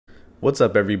What's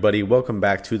up, everybody? Welcome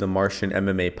back to the Martian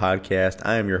MMA podcast.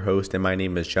 I am your host, and my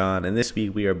name is John, and this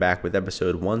week we are back with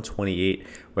episode 128,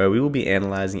 where we will be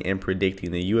analyzing and predicting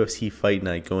the UFC Fight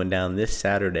Night going down this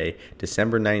Saturday,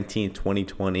 December 19th,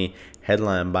 2020,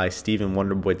 headlined by Stephen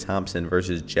Wonderboy Thompson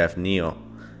versus Jeff Neal.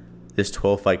 This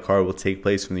 12-fight card will take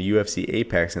place from the UFC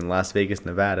Apex in Las Vegas,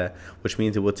 Nevada, which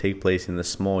means it will take place in the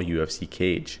small UFC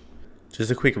cage. Just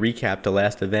a quick recap to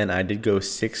last event, I did go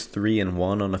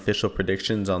 6-3-1 on official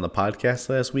predictions on the podcast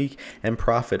last week and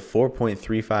profit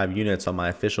 4.35 units on my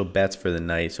official bets for the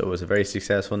night, so it was a very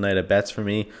successful night of bets for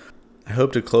me. I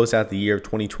hope to close out the year of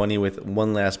 2020 with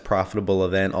one last profitable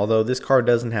event. Although this card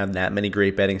doesn't have that many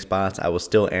great betting spots, I will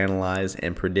still analyze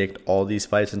and predict all these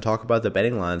fights and talk about the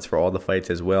betting lines for all the fights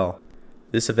as well.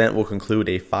 This event will conclude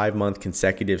a 5-month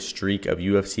consecutive streak of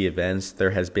UFC events.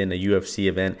 There has been a UFC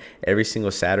event every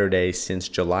single Saturday since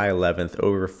July 11th,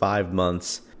 over 5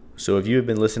 months. So if you have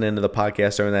been listening to the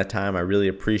podcast during that time, I really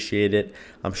appreciate it.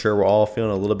 I'm sure we're all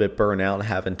feeling a little bit burnt out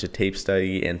having to tape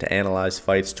study and to analyze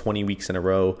fights 20 weeks in a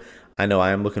row. I know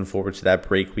I am looking forward to that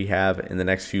break we have in the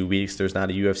next few weeks. There's not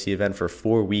a UFC event for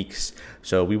 4 weeks,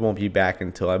 so we won't be back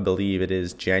until I believe it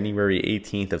is January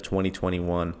 18th of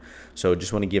 2021. So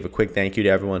just want to give a quick thank you to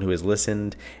everyone who has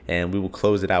listened, and we will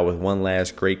close it out with one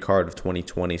last great card of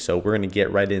 2020. So we're going to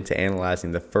get right into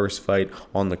analyzing the first fight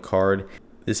on the card.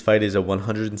 This fight is a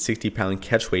 160-pound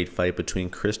catchweight fight between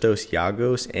Christos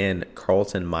Giagos and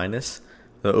Carlton-Minus.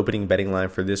 The opening betting line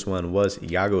for this one was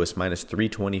Giagos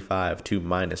 -325 to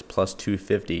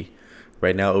 +250.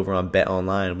 Right now over on Bet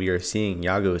Online, we are seeing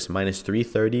Giagos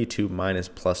 -330 to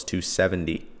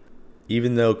 +270.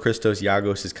 Even though Christos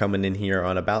Giagos is coming in here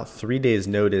on about 3 days'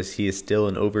 notice, he is still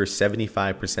an over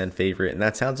 75% favorite. And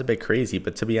that sounds a bit crazy,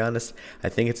 but to be honest, I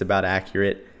think it's about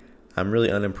accurate. I'm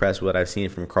really unimpressed with what I've seen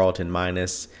from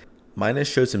Carlton-Minus. Minus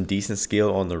showed some decent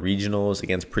skill on the regionals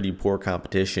against pretty poor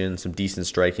competition, some decent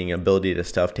striking, ability to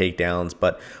stuff takedowns,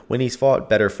 but when he's fought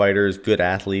better fighters, good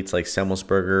athletes like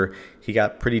Semelsberger, he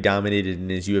got pretty dominated in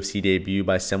his UFC debut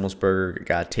by Semelsberger,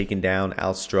 got taken down,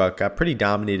 outstruck, got pretty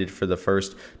dominated for the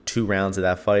first 2 rounds of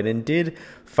that fight, and did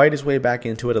fight his way back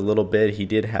into it a little bit. He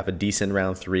did have a decent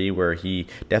round 3 where he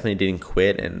definitely didn't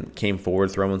quit and came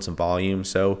forward throwing some volume,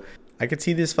 so I could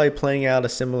see this fight playing out a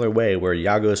similar way where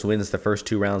Giagos wins the first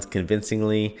 2 rounds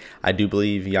convincingly. I do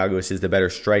believe Giagos is the better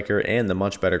striker and the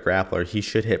much better grappler. He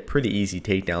should hit pretty easy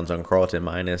takedowns on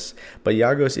Carlton-Minus, but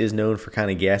Giagos is known for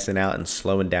kind of gassing out and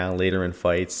slowing down later in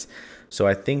fights. So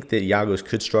I think that Giagos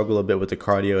could struggle a bit with the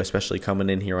cardio, especially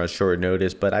coming in here on short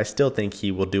notice, but I still think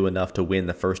he will do enough to win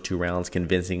the first 2 rounds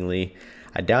convincingly.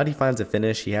 I doubt he finds a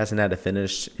finish. He hasn't had a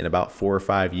finish in about 4 or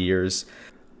 5 years.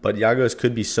 But Giagos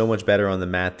could be so much better on the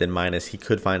mat than Minus. He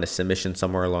could find a submission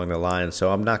somewhere along the line.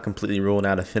 So I'm not completely ruling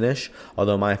out a finish.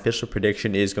 Although my official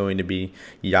prediction is going to be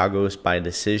Giagos by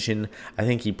decision. I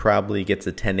think he probably gets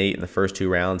a 10-8 in the first 2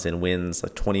 rounds and wins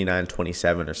like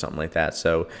 29-27 or something like that.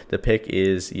 So the pick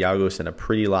is Giagos in a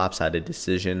pretty lopsided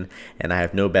decision. And I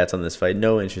have no bets on this fight.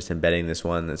 No interest in betting this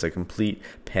one. It's a complete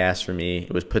pass for me.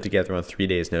 It was put together on 3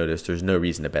 days' notice. There's no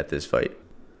reason to bet this fight.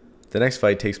 The next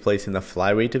fight takes place in the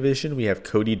flyweight division. We have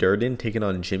Cody-Durden taking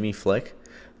on Jimmy Flick.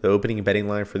 The opening betting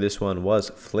line for this one was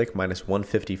Flick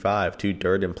 -155 to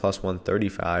Durden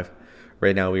 +135.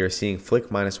 Right now we are seeing Flick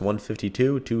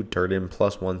 -152 to Durden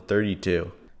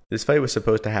 +132. This fight was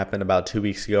supposed to happen about 2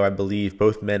 weeks ago. I believe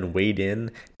both men weighed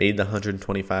in, made the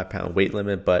 125-pound weight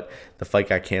limit, but the fight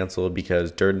got canceled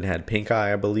because Durden had pink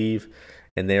eye, I believe,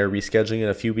 and they're rescheduling it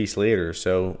a few weeks later.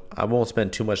 So I won't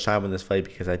spend too much time on this fight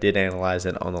because I did analyze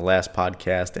it on the last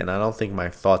podcast, and I don't think my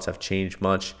thoughts have changed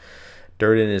much.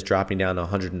 Durden is dropping down to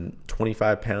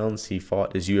 125 pounds. He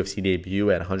fought his UFC debut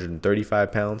at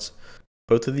 135 pounds.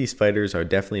 Both of these fighters are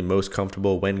definitely most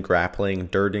comfortable when grappling.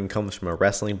 Durden comes from a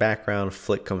wrestling background.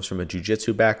 Flick comes from a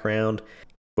jiu-jitsu background.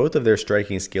 Both of their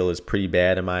striking skill is pretty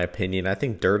bad in my opinion. I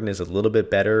think Durden is a little bit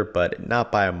better, but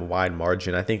not by a wide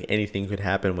margin. I think anything could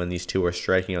happen when these two are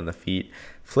striking on the feet.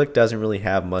 Flick doesn't really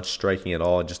have much striking at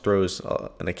all. It just throws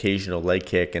an occasional leg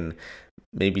kick and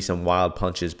maybe some wild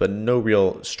punches, but no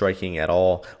real striking at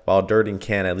all, while Durden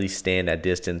can at least stand at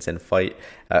distance and fight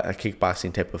a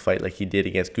kickboxing type of fight like he did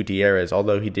against Gutierrez,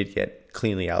 although he did get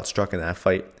cleanly outstruck in that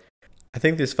fight. I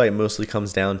think this fight mostly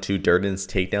comes down to Durden's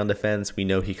takedown defense. We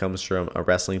know he comes from a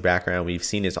wrestling background. We've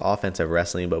seen his offensive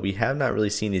wrestling, but we have not really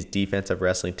seen his defensive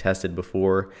wrestling tested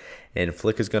before. And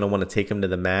Flick is going to want to take him to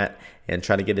the mat and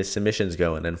try to get his submissions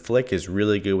going. And Flick is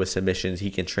really good with submissions.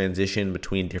 He can transition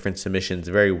between different submissions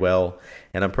very well.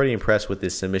 And I'm pretty impressed with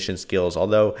his submission skills.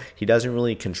 Although he doesn't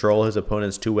really control his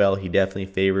opponents too well, he definitely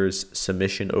favors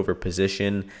submission over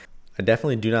position. I I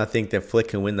definitely do not think that Flick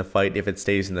can win the fight if it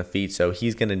stays in the feet, so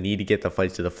he's going to need to get the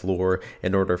fight to the floor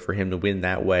in order for him to win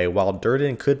that way, while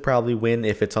Durden could probably win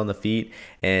if it's on the feet,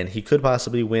 and he could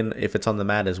possibly win if it's on the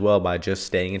mat as well by just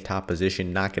staying in top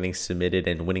position, not getting submitted,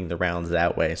 and winning the rounds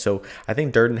that way. So I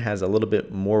think Durden has a little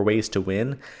bit more ways to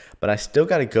win, but I still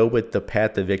got to go with the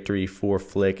path to victory for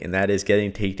Flick, and that is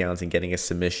getting takedowns and getting a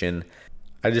submission.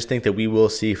 I just think that we will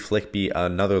see Flick be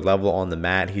another level on the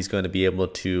mat. He's going to be able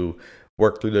to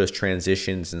work through those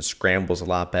transitions and scrambles a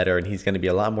lot better, and he's going to be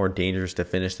a lot more dangerous to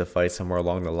finish the fight somewhere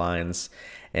along the lines.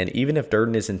 And even if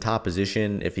Durden is in top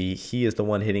position, if he is the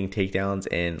one hitting takedowns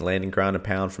and landing ground and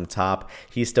pound from top,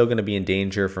 he's still going to be in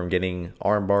danger from getting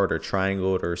armbarred or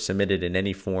triangled or submitted in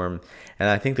any form. And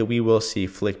I think that we will see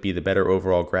Flick be the better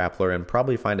overall grappler and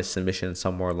probably find a submission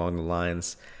somewhere along the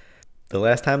lines. The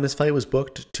last time this fight was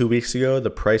booked 2 weeks ago, the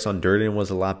price on Durden was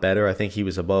a lot better. I think he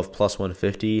was above plus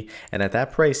 150, and at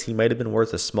that price, he might have been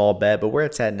worth a small bet, but where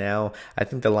it's at now, I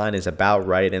think the line is about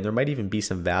right, and there might even be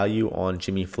some value on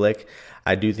Jimmy Flick.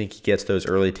 I do think he gets those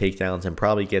early takedowns and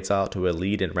probably gets out to a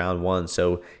lead in round one,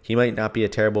 so he might not be a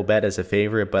terrible bet as a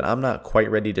favorite, but I'm not quite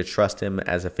ready to trust him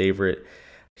as a favorite.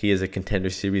 He is a Contender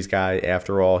Series guy.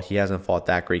 After all, he hasn't fought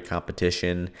that great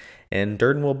competition, and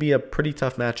Durden will be a pretty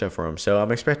tough matchup for him. So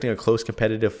I'm expecting a close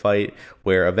competitive fight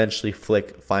where eventually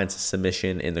Flick finds a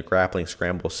submission in the grappling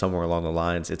scramble somewhere along the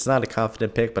lines. It's not a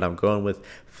confident pick, but I'm going with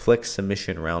Flick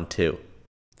submission round 2.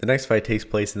 The next fight takes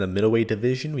place in the middleweight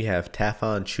division. We have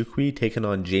Nchukwi taking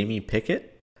on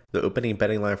Giagos-Pickett. The opening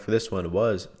betting line for this one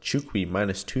was Nchukwi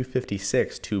minus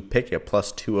 256 to Pickett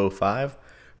plus 205.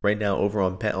 Right now, over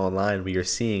on Bet Online, we are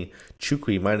seeing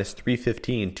Nchukwi minus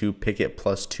 315 to Pickett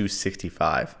plus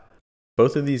 265.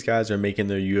 Both of these guys are making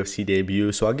their UFC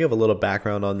debut, so I'll give a little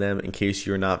background on them in case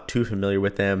you're not too familiar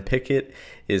with them. Pickett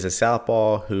is a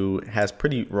southpaw who has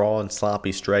pretty raw and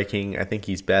sloppy striking. I think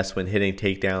he's best when hitting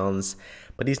takedowns,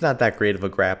 but he's not that great of a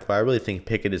grappler. I really think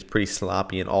Pickett is pretty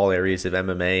sloppy in all areas of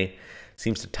MMA.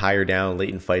 Seems to tire down late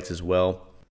in fights as well.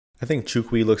 I think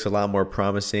Nchukwi looks a lot more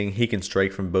promising. He can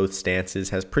strike from both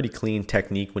stances, has pretty clean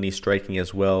technique when he's striking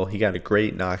as well. He got a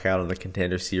great knockout on the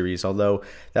Contender Series, although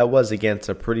that was against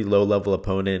a pretty low-level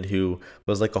opponent who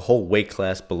was like a whole weight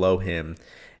class below him.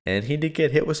 And he did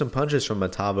get hit with some punches from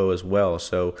Matavo as well,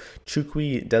 so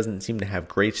Nchukwi doesn't seem to have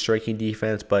great striking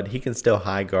defense, but he can still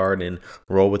high guard and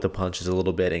roll with the punches a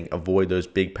little bit and avoid those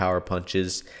big power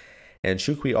punches. And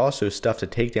Nchukwi also stuffed a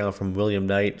takedown from William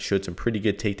Knight, showed some pretty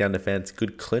good takedown defense,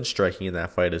 good clinch striking in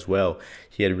that fight as well.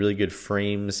 He had really good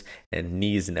frames and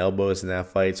knees and elbows in that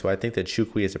fight, so I think that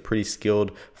Nchukwi is a pretty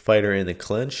skilled fighter in the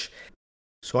clinch.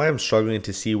 So I am struggling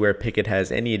to see where Pickett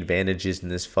has any advantages in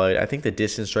this fight. I think the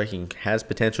distance striking has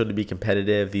potential to be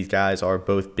competitive. These guys are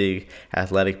both big,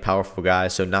 athletic, powerful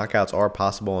guys, so knockouts are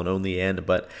possible on only end,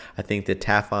 but I think that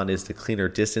Tafon is the cleaner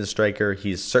distance striker.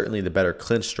 He's certainly the better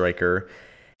clinch striker.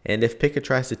 And if Pickett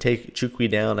tries to take Nchukwi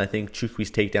down, I think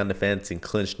Nchukwi's takedown defense and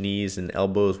clinched knees and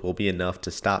elbows will be enough to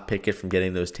stop Pickett from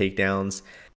getting those takedowns.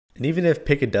 And even if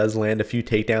Pickett does land a few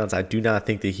takedowns, I do not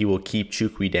think that he will keep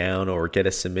Nchukwi down or get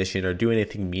a submission or do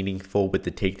anything meaningful with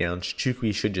the takedowns.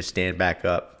 Nchukwi should just stand back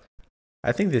up.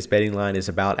 I think this betting line is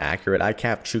about accurate. I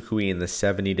capped Nchukwi in the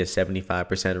 70 to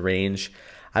 75% range.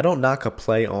 I don't knock a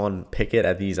play on Pickett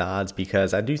at these odds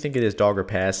because I do think it is dog or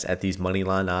pass at these money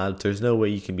line odds. There's no way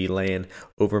you can be laying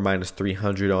over minus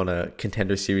 300 on a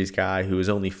Contender Series guy who is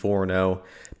only 4-0.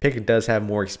 Pickett does have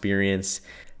more experience,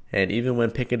 and even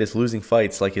when Pickett is losing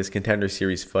fights like his Contender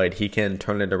Series fight, he can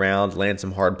turn it around, land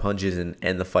some hard punches, and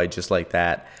end the fight just like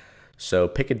that. So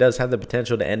Pickett does have the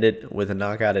potential to end it with a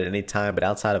knockout at any time, but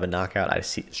outside of a knockout, I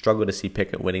struggle to see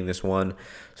Pickett winning this one.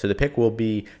 So the pick will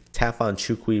be Tafon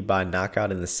Nchukwi by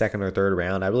knockout in the second or third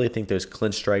round. I really think those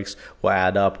clinch strikes will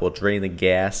add up, will drain the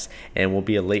gas, and will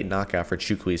be a late knockout for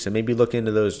Nchukwi. So maybe look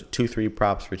into those 2-3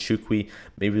 props for Nchukwi,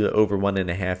 maybe the over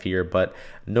 1.5 here, but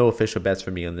no official bets for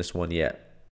me on this one yet.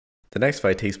 The next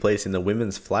fight takes place in the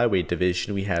women's flyweight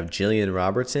division. We have Jillian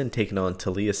Robertson taking on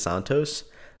Talia Santos.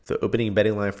 The opening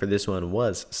betting line for this one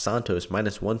was Santos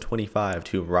minus 125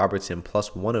 to Robertson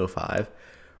plus 105.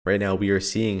 Right now we are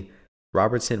seeing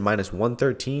Robertson minus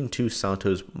 113 to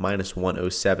Santos minus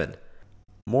 107.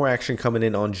 More action coming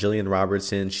in on Jillian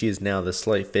Robertson. She is now the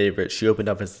slight favorite. She opened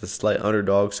up as the slight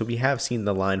underdog, so we have seen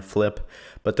the line flip,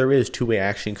 but there is two-way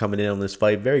action coming in on this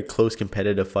fight. Very close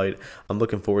competitive fight. I'm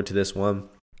looking forward to this one.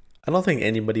 I don't think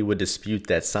anybody would dispute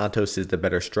that Santos is the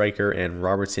better striker and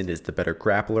Robertson is the better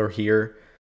grappler here.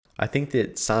 I think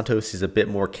that Santos is a bit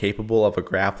more capable of a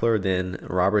grappler than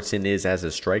Robertson is as a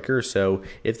striker. So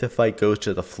if the fight goes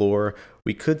to the floor,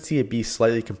 we could see it be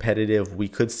slightly competitive. We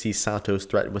could see Santos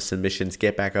threaten with submissions,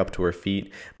 get back up to her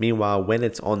feet. Meanwhile, when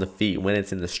it's on the feet, when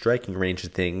it's in the striking range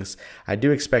of things, I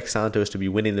do expect Santos to be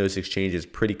winning those exchanges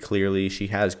pretty clearly. She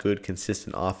has good,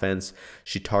 consistent offense.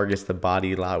 She targets the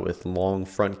body a lot with long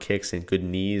front kicks and good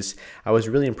knees. I was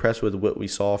really impressed with what we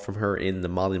saw from her in the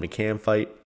Molly McCann fight.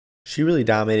 She really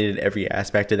dominated every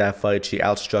aspect of that fight. She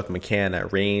outstruck McCann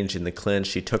at range in the clinch.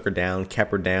 She took her down,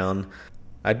 kept her down.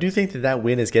 I do think that that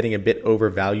win is getting a bit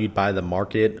overvalued by the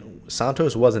market.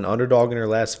 Santos was an underdog in her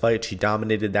last fight. She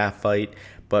dominated that fight.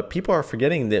 But people are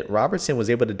forgetting that Robertson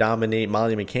was able to dominate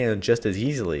Molly McCann just as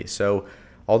easily. So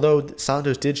although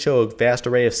Santos did show a vast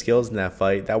array of skills in that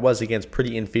fight, that was against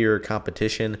pretty inferior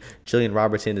competition. Jillian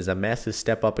Robertson is a massive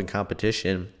step up in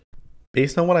competition.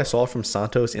 Based on what I saw from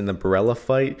Santos in the Barella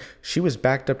fight, she was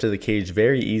backed up to the cage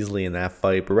very easily in that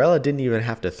fight. Barella didn't even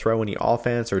have to throw any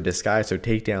offense or disguise her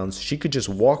takedowns. She could just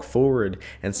walk forward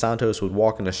and Santos would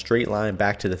walk in a straight line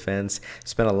back to the fence.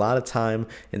 Spent a lot of time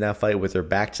in that fight with her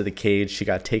back to the cage. She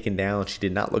got taken down. She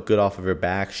did not look good off of her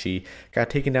back. She got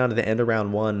taken down to the end of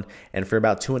round 1, and for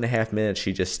about 2.5 minutes,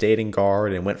 she just stayed in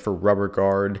guard and went for rubber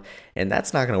guard. And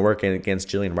that's not going to work against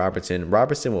Jillian Robertson.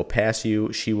 Robertson will pass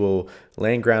you. She will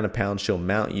land ground and pound. She'll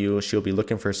mount you. She'll be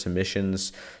looking for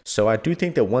submissions. So I do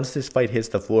think that once this fight hits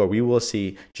the floor, we will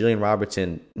see Jillian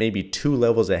Robertson maybe 2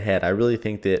 levels ahead. I really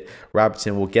think that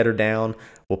Robertson will get her down,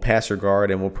 will pass her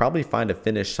guard, and will probably find a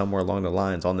finish somewhere along the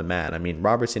lines on the mat. I mean,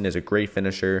 Robertson is a great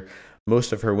finisher.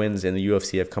 Most of her wins in the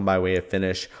UFC have come by way of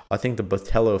finish. I think the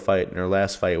Botelho fight in her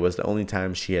last fight was the only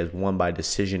time she has won by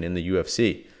decision in the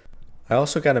UFC. I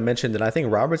also got to mention that I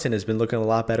think Robertson has been looking a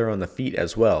lot better on the feet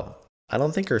as well. I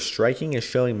don't think her striking is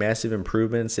showing massive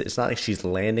improvements. It's not like she's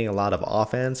landing a lot of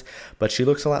offense, but she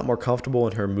looks a lot more comfortable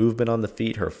in her movement on the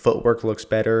feet. Her footwork looks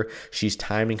better. She's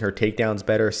timing her takedowns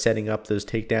better, setting up those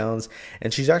takedowns,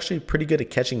 and she's actually pretty good at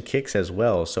catching kicks as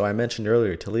well. So I mentioned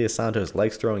earlier, Talia Santos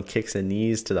likes throwing kicks and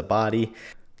knees to the body.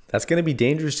 That's going to be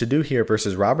dangerous to do here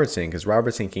versus Robertson, because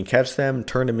Robertson can catch them,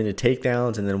 turn them into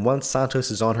takedowns, and then once Santos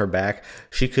is on her back,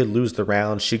 she could lose the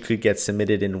round. She could get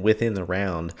submitted in within the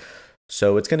round.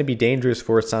 So it's going to be dangerous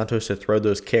for Santos to throw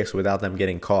those kicks without them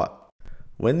getting caught.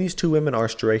 When these two women are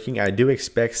striking, I do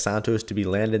expect Santos to be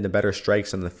landing the better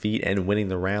strikes on the feet and winning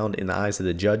the round in the eyes of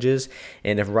the judges.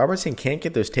 And if Robertson can't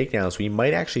get those takedowns, we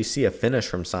might actually see a finish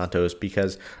from Santos,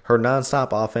 because her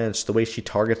nonstop offense, the way she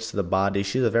targets to the body,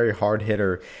 she's a very hard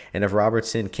hitter. And if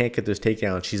Robertson can't get those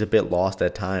takedowns, she's a bit lost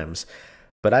at times.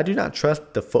 But I do not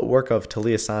trust the footwork of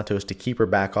Talia Santos to keep her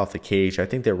back off the cage. I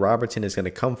think that Robertson is going to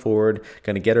come forward,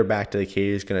 going to get her back to the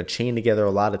cage, going to chain together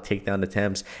a lot of takedown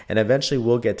attempts, and eventually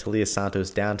will get Talia Santos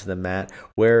down to the mat,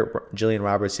 where Jillian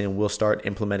Robertson will start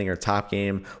implementing her top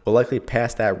game, will likely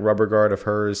pass that rubber guard of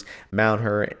hers, mount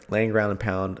her, land ground and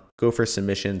pound, go for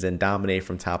submissions, and dominate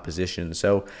from top position.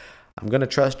 So I'm going to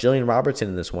trust Jillian Robertson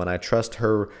in this one. I trust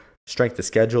her strength of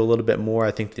schedule a little bit more.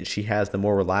 I think that she has the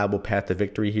more reliable path to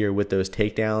victory here with those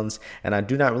takedowns, and I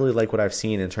do not really like what I've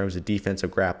seen in terms of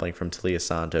defensive grappling from Talia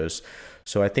Santos.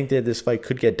 So I think that this fight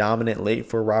could get dominant late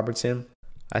for Robertson.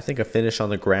 I think a finish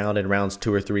on the ground in rounds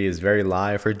 2 or 3 is very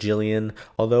live for Jillian,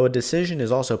 although a decision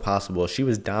is also possible. She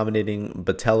was dominating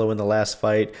Botelho in the last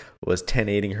fight, was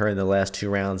 10-8ing her in the last 2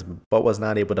 rounds, but was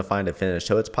not able to find a finish.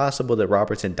 So it's possible that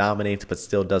Robertson dominates but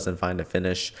still doesn't find a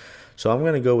finish. So I'm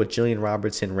going to go with Jillian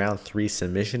Robertson round 3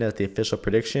 submission as the official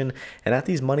prediction. And at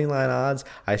these moneyline odds,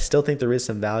 I still think there is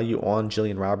some value on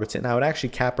Jillian Robertson. I would actually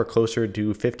cap her closer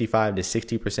to 55 to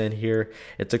 60% here.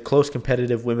 It's a close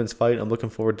competitive women's fight. I'm looking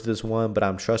forward to this one, but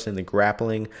I'm trusting the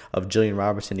grappling of Jillian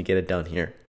Robertson to get it done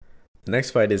here. The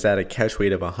next fight is at a catch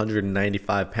weight of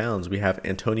 195 pounds. We have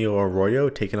Antonio Arroyo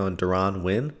taking on Deron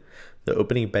Winn. The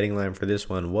opening betting line for this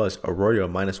one was Arroyo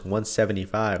minus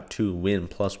 175 to Winn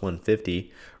plus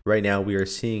 150. Right now we are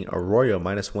seeing Arroyo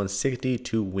minus 160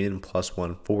 to Winn plus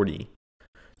 140.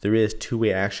 There is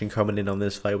two-way action coming in on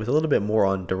this fight with a little bit more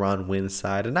on Deron Winn's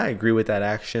side, and I agree with that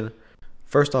action.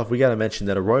 First off, we got to mention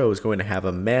that Arroyo is going to have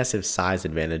a massive size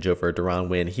advantage over Deron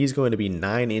Winn. He's going to be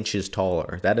 9 inches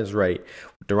taller. That is right.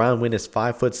 Deron Winn is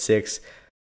 5'6".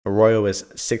 Arroyo is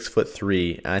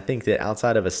 6'3". And I think that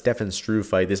outside of a Stefan Struve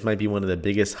fight, this might be one of the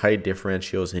biggest height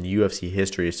differentials in UFC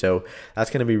history. So that's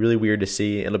going to be really weird to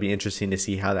see. It'll be interesting to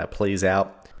see how that plays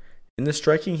out. In the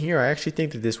striking here, I actually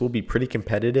think that this will be pretty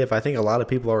competitive. I think a lot of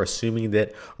people are assuming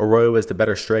that Arroyo is the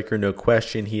better striker, no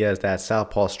question. He has that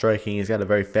southpaw striking. He's got a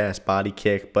very fast body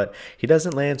kick, but he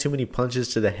doesn't land too many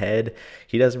punches to the head.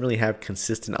 He doesn't really have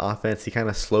consistent offense. He kind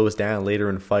of slows down later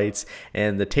in fights,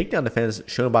 and the takedown defense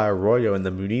shown by Arroyo in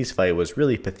the Muniz fight was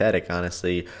really pathetic,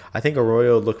 honestly. I think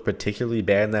Arroyo looked particularly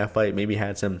bad in that fight, maybe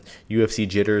had some UFC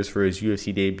jitters for his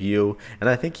UFC debut, and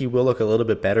I think he will look a little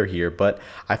bit better here, but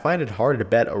I find it hard to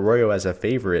bet Arroyo as a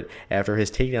favorite after his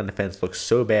takedown defense looks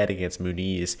so bad against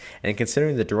Muniz, and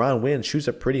considering that Deron Winn shoots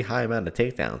a pretty high amount of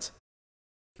takedowns.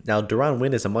 Now, Deron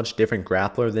Winn is a much different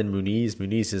grappler than Muniz.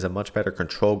 Muniz is a much better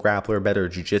control grappler, better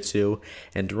jiu-jitsu,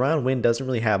 and Deron Winn doesn't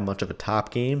really have much of a top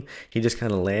game. He just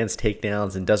kind of lands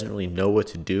takedowns and doesn't really know what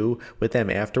to do with them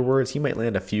afterwards. He might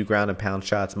land a few ground and pound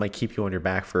shots, might keep you on your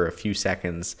back for a few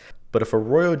seconds. But if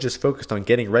Arroyo just focused on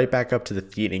getting right back up to the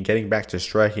feet and getting back to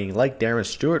striking like Darren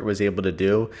Stewart was able to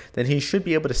do, then he should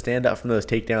be able to stand up from those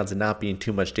takedowns and not be in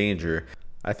too much danger.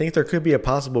 I think there could be a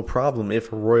possible problem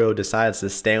if Arroyo decides to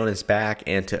stay on his back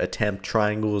and to attempt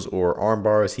triangles or arm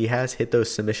bars. He has hit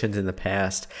those submissions in the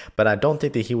past, but I don't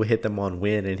think that he would hit them on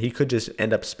Winn, and he could just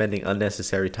end up spending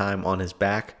unnecessary time on his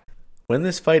back. When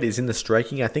this fight is in the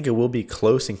striking, I think it will be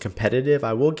close and competitive.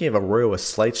 I will give Arroyo a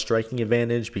slight striking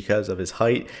advantage because of his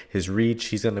height, his reach.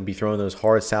 He's going to be throwing those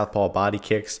hard southpaw body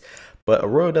kicks. But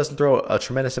Arroyo doesn't throw a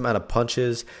tremendous amount of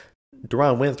punches.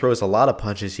 Deron Winn throws a lot of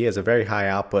punches. He has a very high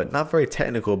output. Not very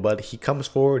technical, but he comes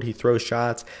forward, he throws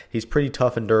shots. He's pretty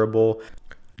tough and durable.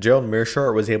 Gerald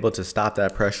Meerschaert was able to stop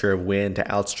that pressure of Winn, to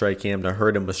outstrike him, to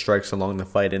hurt him with strikes along the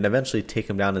fight, and eventually take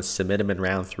him down and submit him in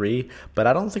round 3. But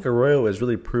I don't think Arroyo has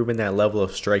really proven that level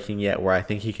of striking yet where I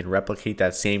think he can replicate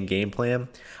that same game plan.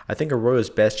 I think Arroyo's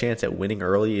best chance at winning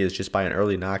early is just by an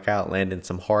early knockout, landing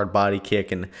some hard body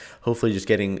kick, and hopefully just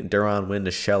getting Deron Winn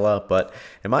to shell up. But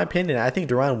in my opinion, I think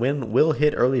Deron Winn will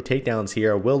hit early takedowns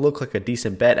here, will look like a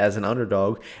decent bet as an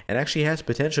underdog, and actually has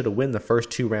potential to win the first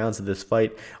 2 rounds of this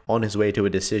fight on his way to a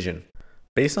decision.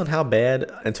 Based on how bad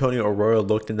Antonio Arroyo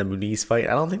looked in the Muniz fight,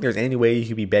 I don't think there's any way you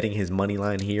could be betting his money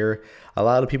line here. A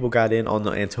lot of people got in on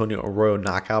the Antonio Arroyo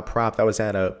knockout prop. That was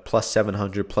at a plus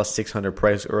 700, plus 600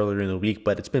 price earlier in the week,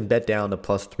 but it's been bet down to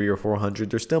plus 300 or 400.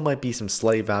 There still might be some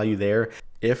slight value there.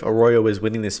 If Arroyo is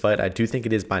winning this fight, I do think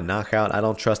it is by knockout. I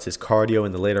don't trust his cardio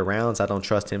in the later rounds. I don't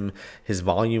trust his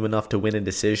volume enough to win a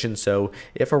decision. So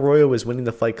if Arroyo is winning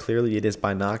the fight, clearly it is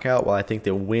by knockout. While I think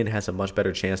that Winn has a much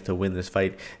better chance to win this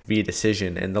fight via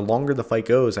decision. And the longer the fight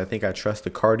goes, I think I trust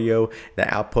the cardio,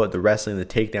 the output, the wrestling, the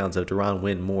takedowns of Deron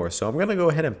Winn more. So I'm going to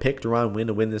go ahead and pick Deron Winn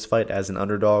to win this fight as an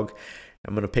underdog.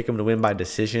 I'm going to pick him to win by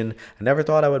decision. I never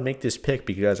thought I would make this pick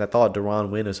because I thought Deron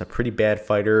Winn was a pretty bad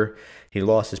fighter. He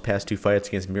lost his past 2 fights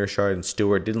against Meerschaert and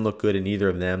Stewart. Didn't look good in either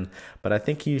of them. But I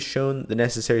think he's shown the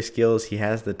necessary skills. He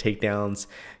has the takedowns.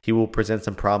 He will present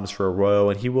some problems for Arroyo,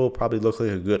 and he will probably look like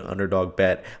a good underdog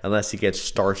bet unless he gets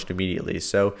starched immediately.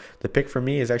 So the pick for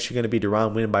me is actually going to be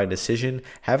Deron Winn by decision.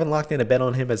 Haven't locked in a bet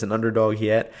on him as an underdog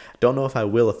yet. Don't know if I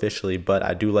will officially, but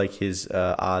I do like his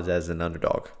odds as an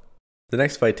underdog. The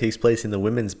next fight takes place in the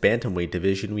women's bantamweight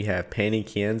division. We have Pannie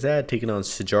Kianzad taking on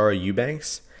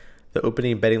Tybura-Eubanks. The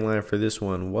opening betting line for this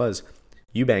one was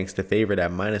Eubanks the favorite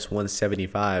at minus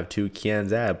 175 to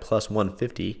Kianzad plus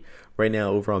 150. Right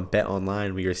now over on Bet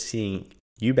Online we are seeing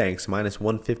Eubanks minus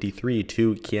 153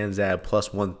 to Kianzad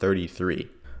plus 133.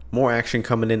 More action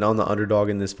coming in on the underdog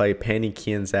in this fight, Pannie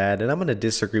Kianzad, and I'm going to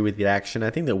disagree with the action. I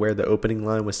think that where the opening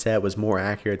line was set was more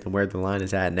accurate than where the line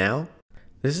is at now.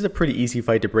 This is a pretty easy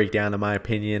fight to break down in my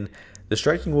opinion. The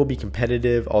striking will be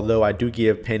competitive, although I do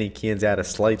give Pannie Kianzad a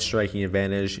slight striking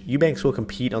advantage. Eubanks will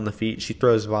compete on the feet. She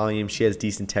throws volume. She has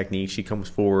decent technique. She comes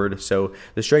forward. So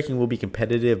the striking will be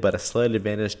competitive, but a slight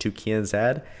advantage to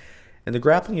Kianzad. And the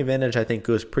grappling advantage, I think,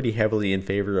 goes pretty heavily in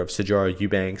favor of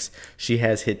Tybura-Eubanks. She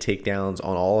has hit takedowns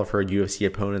on all of her UFC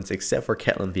opponents except for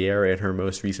Ketlen Vieira in her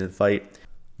most recent fight.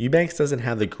 Eubanks doesn't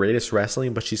have the greatest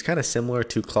wrestling, but she's kind of similar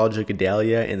to Claudia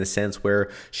Gadelha in the sense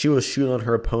where she will shoot on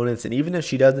her opponents, and even if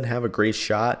she doesn't have a great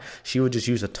shot, she would just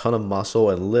use a ton of muscle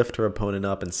and lift her opponent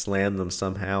up and slam them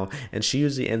somehow, and she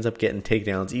usually ends up getting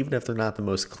takedowns, even if they're not the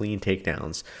most clean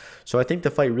takedowns. So I think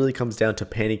the fight really comes down to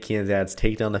Pannie Kianzad's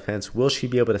takedown defense. Will she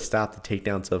be able to stop the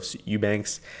takedowns of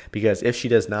Eubanks? Because if she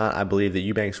does not, I believe that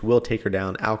Eubanks will take her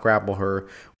down, out-grapple her,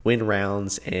 win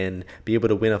rounds, and be able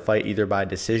to win a fight either by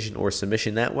decision or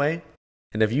submission that way.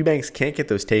 And if Eubanks can't get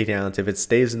those takedowns, if it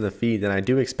stays in the feed, then I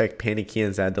do expect Pannie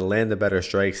Kianzad to land the better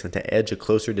strikes and to edge a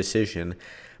closer decision.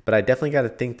 but I definitely got to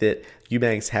think that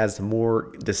Eubanks has the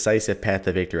more decisive path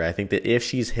to victory. I think that if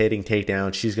she's hitting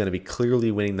takedowns, she's going to be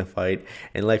clearly winning the fight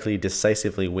and likely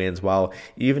decisively wins, while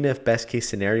even if best case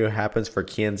scenario happens for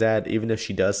Kianzad, even if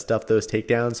she does stuff those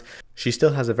takedowns, she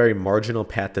still has a very marginal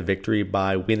path to victory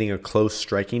by winning a close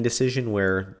striking decision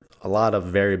where a lot of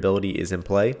variability is in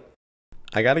play.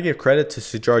 I got to give credit to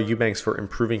Giagos-Eubanks for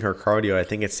improving her cardio. I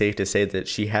think it's safe to say that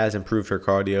she has improved her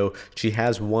cardio. She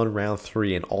has won round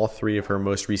 3 in all 3 of her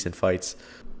most recent fights.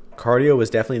 Cardio was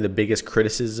definitely the biggest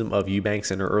criticism of Eubanks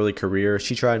in her early career.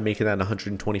 She tried making that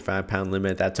 125-pound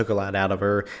limit. That took a lot out of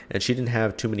her, and she didn't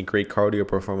have too many great cardio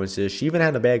performances. She even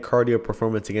had a bad cardio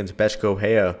performance against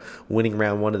Betchko-Hea, winning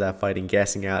round 1 of that fight and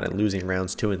gassing out and losing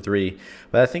rounds 2 and 3.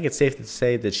 But I think it's safe to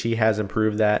say that she has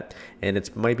improved that, and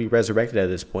it might be resurrected at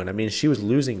this point. I mean, she was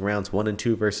losing rounds 1 and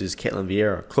 2 versus Ketlen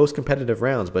Vieira. Close competitive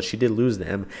rounds, but she did lose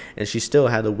them, and she still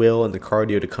had the will and the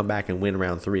cardio to come back and win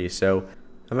round 3. So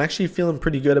I'm actually feeling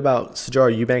pretty good about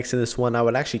Giagos-Eubanks in this one. I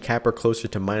would actually cap her closer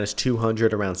to minus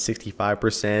 200, around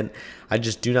 65%. I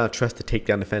just do not trust the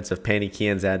takedown defense of Pannie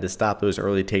Kianzad to stop those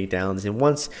early takedowns. And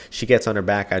once she gets on her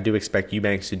back, I do expect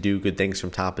Eubanks to do good things from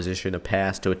top position, to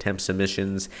pass, to attempt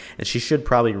submissions, and she should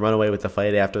probably run away with the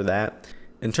fight after that.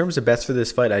 In terms of bets for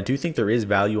this fight, I do think there is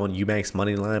value on Eubanks'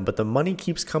 money line, but the money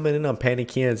keeps coming in on Pannie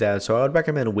Kianzad, so I would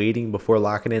recommend waiting before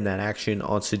locking in that action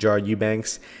on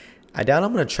Giagos-Eubanks. I doubt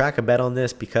I'm going to track a bet on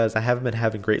this because I haven't been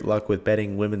having great luck with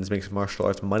betting women's mixed martial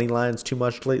arts money lines too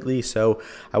much lately, so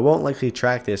I won't likely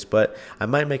track this, but I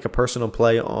might make a personal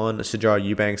play on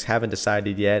Giagos-Eubanks. Haven't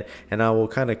decided yet, and I will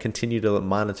kind of continue to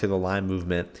monitor the line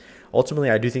movement. Ultimately,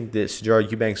 I do think that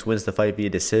Giagos-Eubanks wins the fight via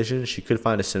decision. She could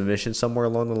find a submission somewhere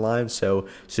along the line, so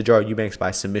Giagos-Eubanks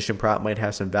by submission prop might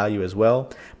have some value as well,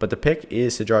 but the pick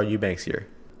is Giagos-Eubanks here.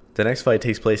 The next fight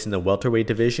takes place in the welterweight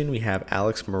division. We have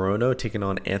Alex-Morono taking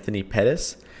on Anthony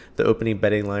Pettis. The opening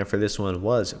betting line for this one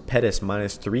was Pettis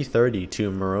minus 330 to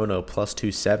Morono plus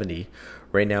 270.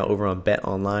 Right now over on Bet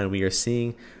Online, we are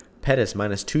seeing Pettis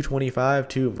minus 225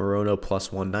 to Morono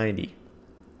plus 190.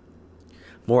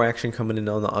 More action coming in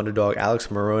on the underdog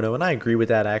Alex-Morono, and I agree with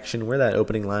that action. Where that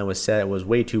opening line was set was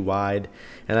way too wide,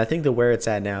 and I think that where it's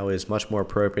at now is much more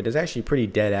appropriate. It's actually pretty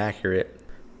dead accurate.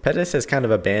 Pettis has kind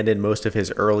of abandoned most of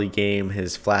his early game,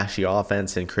 his flashy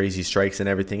offense and crazy strikes and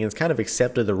everything, and has kind of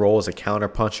accepted the role as a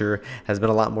counterpuncher, has been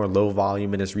a lot more low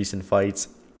volume in his recent fights.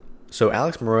 So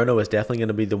Alex-Morono is definitely going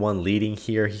to be the one leading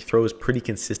here. He throws pretty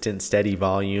consistent, steady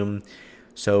volume.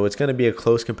 So it's going to be a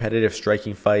close competitive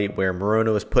striking fight where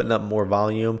Morono is putting up more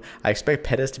volume. I expect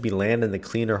Pettis to be landing the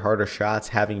cleaner, harder shots,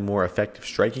 having more effective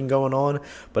striking going on,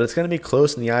 but it's going to be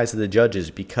close in the eyes of the judges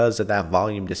because of that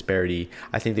volume disparity.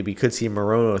 I think that we could see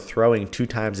Morono throwing 2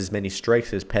 times as many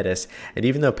strikes as Pettis, and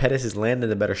even though Pettis is landing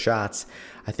the better shots,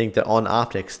 I think that on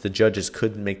optics, the judges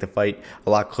could make the fight a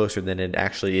lot closer than it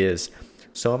actually is.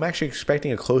 So I'm actually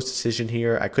expecting a close decision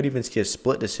here. I could even see a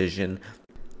split decision.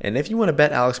 And if you want to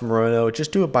bet Alex-Morono,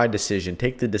 just do it by decision.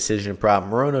 Take the decision prop.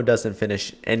 Morono doesn't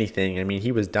finish anything. I mean,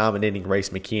 he was dominating Rice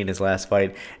McKee in his last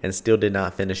fight and still did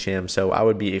not finish him. So I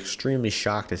would be extremely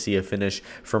shocked to see a finish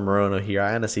from Morono here.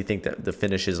 I honestly think that the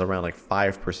finish is around like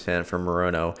 5% for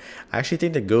Morono. I actually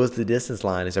think that goes the distance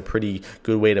line is a pretty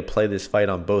good way to play this fight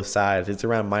on both sides. It's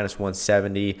around minus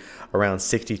 170, around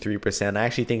 63%. I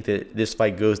actually think that this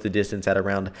fight goes the distance at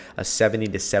around a 70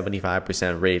 to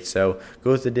 75% rate. So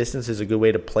goes the distance is a good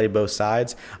way to play both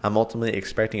sides. I'm ultimately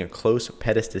expecting a close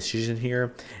Pettis decision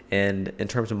here, and in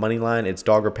terms of money line, it's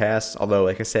dog or pass, although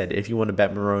like I said, if you want to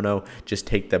bet Morono, just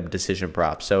take the decision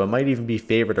prop. So it might even be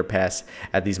favored or pass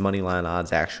at these money line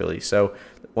odds actually. So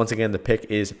once again, the pick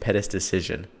is Pettis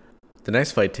decision. The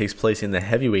next fight takes place in the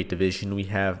heavyweight division. We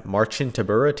have Marcin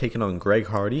Tybura taking on Greg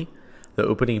Hardy. The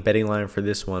opening betting line for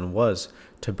this one was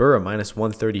Tybura minus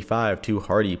 135 to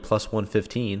Hardy plus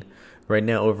 115. Right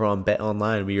now over on Bet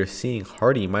Online, we are seeing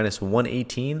Hardy minus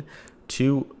 118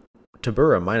 to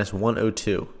Tybura minus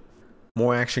 102.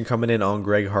 More action coming in on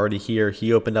Greg Hardy here.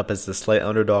 He opened up as the slight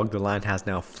underdog. The line has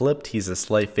now flipped. He's a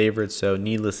slight favorite, so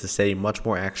needless to say, much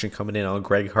more action coming in on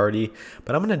Greg Hardy.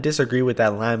 But I'm going to disagree with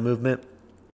that line movement.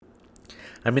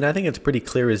 I mean, I think it's pretty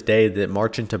clear as day that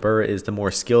Marcin Tybura is the more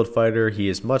skilled fighter. He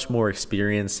is much more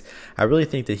experienced. I really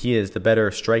think that he is the better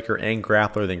striker and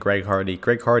grappler than Greg Hardy.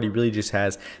 Greg Hardy really just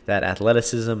has that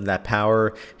athleticism, that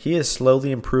power. He is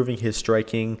slowly improving his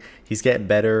striking. He's getting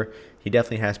better. He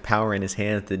definitely has power in his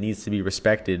hands that needs to be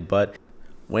respected, but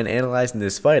when analyzing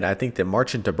this fight, I think that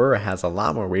Marcin Tybura has a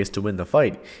lot more ways to win the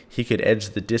fight. He could edge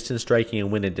the distance striking and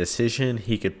win a decision.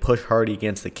 He could push Hardy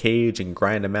against the cage and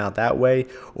grind him out that way.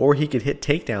 Or he could hit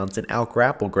takedowns and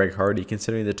out-grapple Greg Hardy,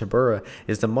 considering that Tybura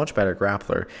is the much better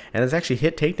grappler and has actually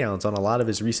hit takedowns on a lot of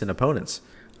his recent opponents.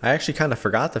 I actually kind of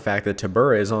forgot the fact that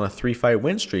Tybura is on a 3-fight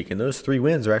win streak, and those 3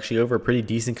 wins are actually over pretty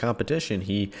decent competition.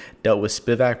 He dealt with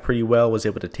Spivak pretty well, was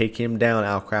able to take him down,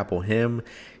 out-grapple him.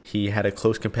 He had a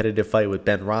close competitive fight with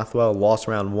Ben Rothwell, lost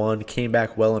round 1, came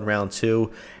back well in round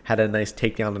 2, had a nice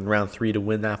takedown in round 3 to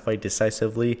win that fight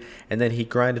decisively, and then he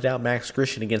grinded out Max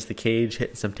Christian against the cage,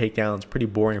 hitting some takedowns. Pretty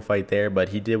boring fight there, but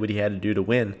he did what he had to do to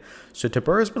win. So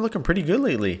Tybura's been looking pretty good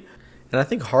lately. And I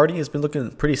think Hardy has been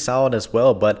looking pretty solid as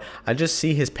well, but I just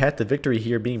see his path to victory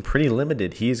here being pretty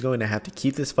limited. He is going to have to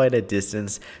keep this fight at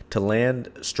distance to land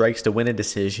strikes to win a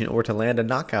decision or to land a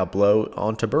knockout blow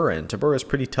on Tybura. And Tybura is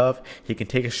pretty tough. He can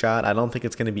take a shot. I don't think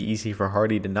it's going to be easy for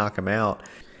Hardy to knock him out.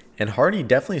 And Hardy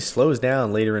definitely slows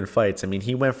down later in fights. I mean,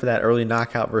 he went for that early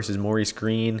knockout versus Maurice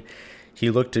Green. He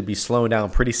looked to be slowing down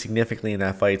pretty significantly in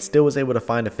that fight. Still was able to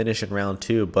find a finish in round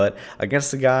 2, but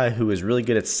against a guy who is really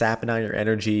good at sapping out your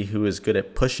energy, who is good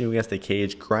at pushing you against the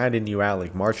cage, grinding you out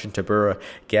like Marcin Tybura,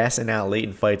 gassing out late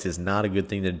in fights is not a good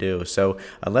thing to do. So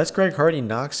unless Greg Hardy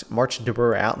knocks Marcin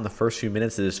Tybura out in the first few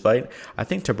minutes of this fight, I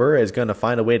think Tybura is going to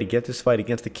find a way to get this fight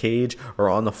against the cage or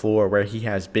on the floor where he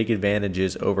has big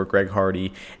advantages over Greg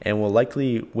Hardy and will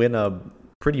likely win a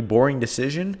pretty boring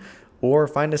decision or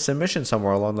find a submission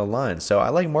somewhere along the line. So I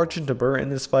like Marcin Tybura in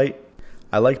this fight.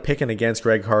 I like picking against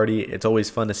Greg Hardy. It's always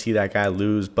fun to see that guy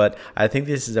lose, but I think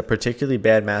this is a particularly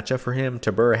bad matchup for him.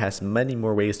 Tybura has many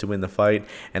more ways to win the fight,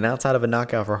 and outside of a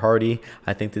knockout for Hardy,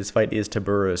 I think this fight is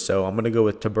Tybura's. So I'm going to go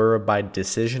with Tybura by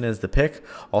decision as the pick.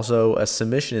 Also, a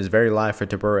submission is very live for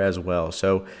Tybura as well.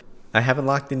 So I haven't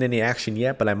locked in any action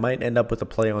yet, but I might end up with a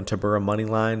play on Tybura money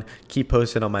line. Keep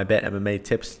posted on my Bet MMA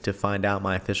tips to find out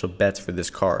my official bets for this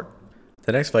card.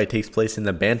 The next fight takes place in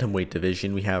the bantamweight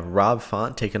division. We have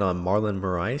Rob-Font taking on Marlon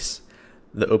Moraes.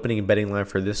 The opening betting line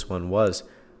for this one was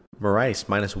Moraes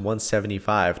minus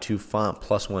 175 to Font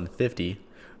plus 150.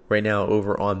 Right now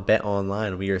over on Bet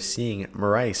Online, we are seeing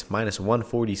Moraes minus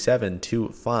 147 to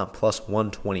Font plus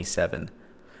 127.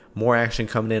 More action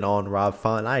coming in on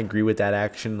Rob-Font. I agree with that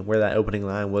action. Where that opening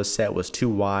line was set was too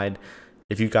wide.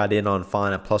 If you got in on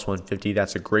Font at plus 150,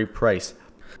 that's a great price.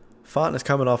 Font is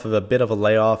coming off of a bit of a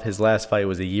layoff. His last fight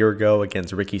was a year ago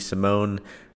against Ricky Simone.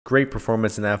 Great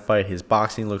performance in that fight. His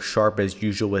boxing looked sharp as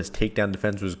usual. His takedown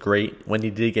defense was great. When he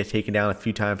did get taken down a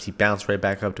few times, he bounced right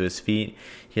back up to his feet.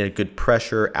 He had good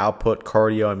pressure, output,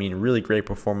 cardio. I mean, really great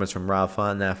performance from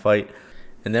Rob-Font in that fight.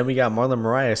 And then we got Marlon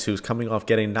Moraes, who's coming off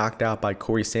getting knocked out by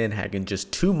Corey Sandhagen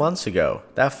just 2 months ago.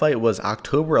 That fight was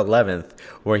October 11th,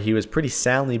 where he was pretty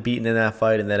soundly beaten in that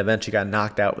fight and then eventually got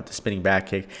knocked out with the spinning back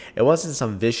kick. It wasn't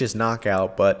some vicious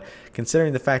knockout, but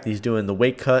considering the fact that he's doing the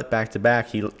weight cut back-to-back,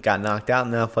 he got knocked out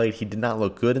in that fight. He did not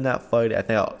look good in that fight. I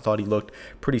thought he looked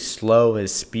pretty slow.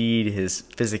 His speed, his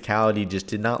physicality just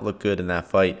did not look good in that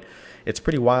fight. It's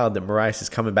pretty wild that Moraes is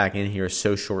coming back in here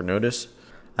so short notice.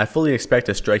 I fully expect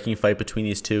a striking fight between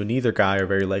these two. Neither guy are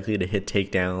very likely to hit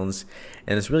takedowns.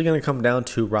 And it's really going to come down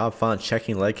to Rob-Font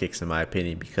checking leg kicks, in my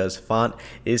opinion, because Font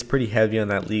is pretty heavy on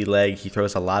that lead leg. He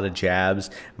throws a lot of jabs.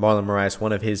 Marlon Moraes,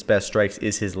 one of his best strikes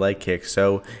is his leg kick.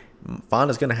 So Font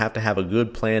is going to have a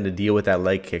good plan to deal with that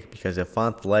leg kick, because if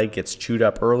Font's leg gets chewed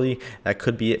up early, that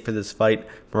could be it for this fight.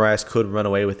 Moraes could run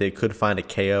away with it, could find a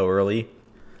KO early.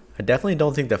 I definitely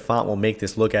don't think that Font will make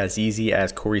this look as easy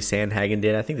as Corey Sandhagen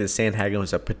did. I think that Sandhagen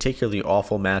was a particularly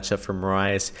awful matchup for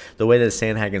Moraes. The way that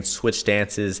Sandhagen switched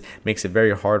stances makes it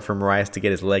very hard for Moraes to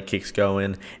get his leg kicks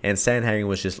going, and Sandhagen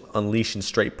was just unleashing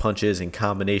straight punches and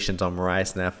combinations on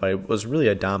Moraes in that fight. It was really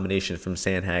a domination from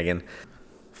Sandhagen.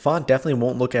 Font definitely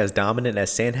won't look as dominant as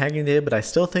Sandhagen did, but I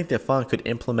still think that Font could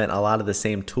implement a lot of the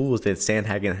same tools that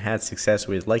Sandhagen had success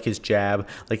with, like his jab,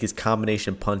 like his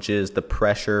combination punches, the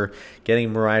pressure.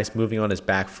 Getting Moraes moving on his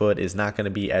back foot is not going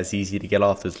to be as easy to get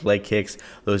off those leg kicks,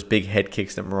 those big head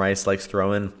kicks that Moraes likes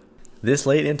throwing. This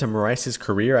late into Moraes'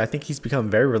 career, I think he's become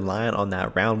very reliant on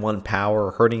that round one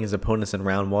power, hurting his opponents in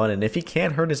round one, and if he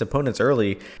can't hurt his opponents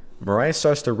early, Moraes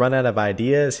starts to run out of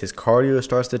ideas, his cardio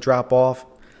starts to drop off.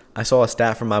 I saw a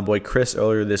stat from my boy Chris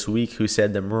earlier this week who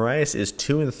said that Moraes is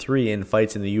 2-3 in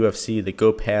fights in the UFC that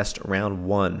go past round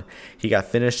 1. He got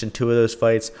finished in 2 of those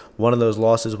fights. One of those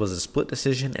losses was a split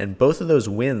decision, and both of those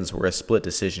wins were a split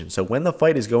decision. So when the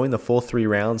fight is going the full 3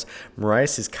 rounds,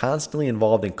 Moraes is constantly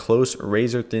involved in close,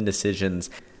 razor-thin decisions.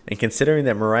 And considering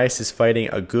that Moraes is fighting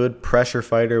a good pressure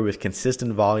fighter with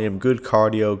consistent volume, good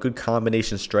cardio, good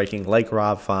combination striking like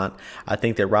Rob-Font, I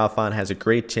think that Rob-Font has a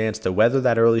great chance to weather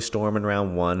that early storm in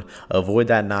round 1, avoid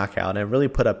that knockout, and really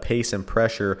put a pace and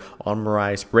pressure on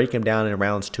Moraes, break him down in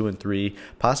rounds 2 and 3,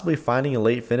 possibly finding a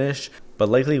late finish, but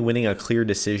likely winning a clear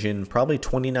decision, probably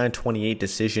 29-28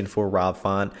 decision for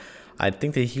Rob-Font. I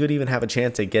think that he could even have a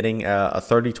chance at getting a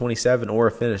 30-27 or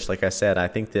a finish. Like I said, I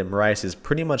think that Moraes is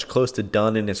pretty much close to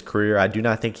done in his career. I do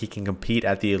not think he can compete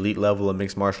at the elite level of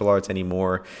mixed martial arts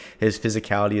anymore. His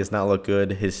physicality does not look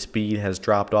good. His speed has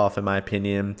dropped off, in my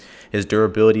opinion. His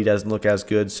durability doesn't look as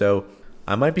good. So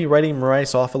I might be writing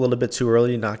Moraes off a little bit too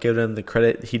early, not giving him the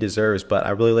credit he deserves, but I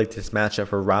really like this matchup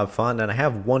for Rob-Font, and I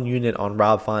have one unit on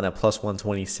Rob-Font at plus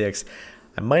 126.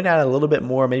 I might add a little bit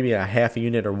more, maybe a half a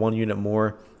unit or 1 unit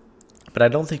more, but I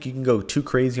don't think you can go too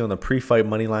crazy on the pre-fight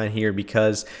money line here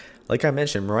because, like I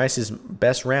mentioned, Moraes'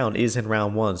 best round is in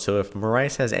round 1. So if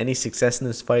Moraes has any success in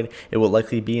this fight, it will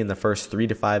likely be in the first 3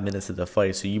 to 5 minutes of the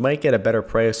fight. So you might get a better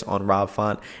price on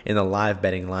Rob-Font in the live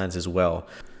betting lines as well.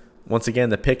 Once again,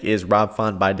 the pick is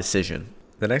Rob-Font by decision.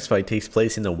 The next fight takes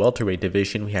place in the welterweight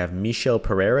division. We have Michel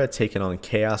Pereira taking on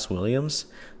Giagos-Williams.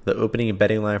 The opening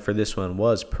betting line for this one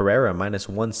was Pereira minus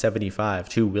 175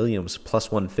 to Williams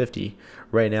plus 150.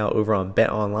 Right now over on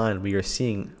Bet Online, we are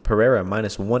seeing Pereira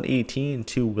minus 118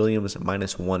 to Williams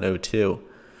minus 102.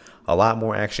 A lot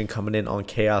more action coming in on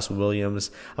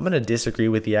Giagos-Williams. I'm going to disagree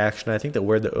with the action. I think that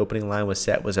where the opening line was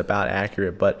set was about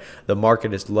accurate, but the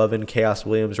market is loving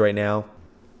Giagos-Williams right now.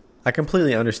 I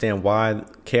completely understand why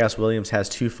Giagos-Williams has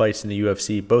 2 fights in the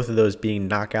UFC, both of those being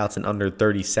knockouts in under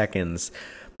 30 seconds.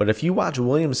 But if you watch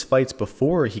Williams' fights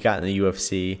before he got in the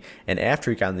UFC and after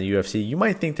he got in the UFC, you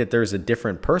might think that there's a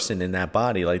different person in that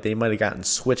body. Like they might have gotten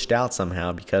switched out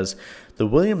somehow, because the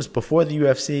Williams before the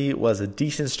UFC was a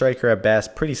decent striker at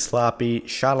best, pretty sloppy,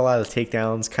 shot a lot of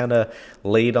takedowns, kind of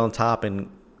laid on top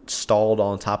and stalled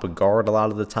on top of guard a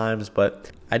lot of the times, but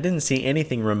I didn't see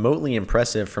anything remotely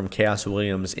impressive from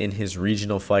Giagos-Williams in his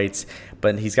regional fights.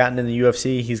 But he's gotten in the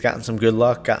UFC, he's gotten some good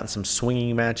luck, gotten some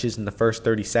swinging matches in the first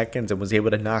 30 seconds and was able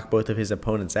to knock both of his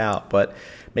opponents out. But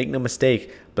make no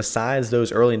mistake, besides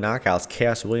those early knockouts,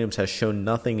 Giagos-Williams has shown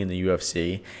nothing in the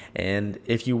UFC. And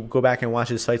if you go back and watch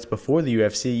his fights before the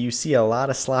UFC, you see a lot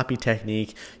of sloppy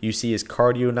technique. You see his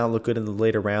cardio not look good in the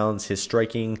later rounds. His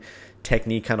striking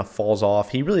technique kind of falls off.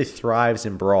 He really thrives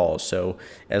in brawls. So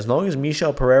as long as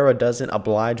Michel Pereira doesn't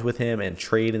oblige with him and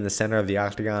trade in the center of the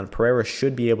octagon, Pereira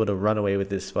should be able to run away with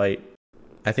this fight.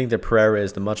 I think that Pereira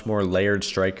is the much more layered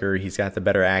striker. He's got the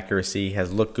better accuracy,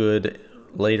 has looked good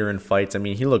later in fights. I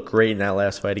mean, he looked great in that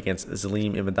last fight against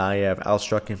Zelim Imadaev,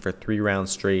 outstruck him for 3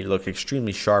 rounds straight. He looked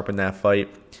extremely sharp in that fight.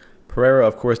 Pereira,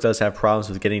 of course, does have problems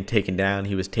with getting taken down.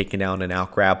 He was taken down and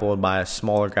out-grappled by a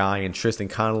smaller guy and Tristan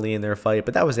Connolly in their fight,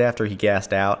 but that was after he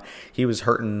gassed out. He was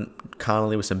hurting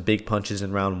Connolly with some big punches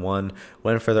in round 1,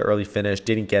 went for the early finish,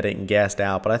 didn't get it, and gassed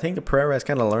out. But I think that Pereira has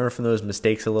kind of learned from those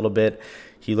mistakes a little bit.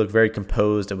 He looked very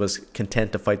composed and was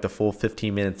content to fight the full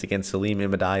 15 minutes against Zelim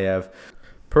Imadaev.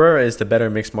 Pereira is the better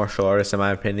mixed martial artist, in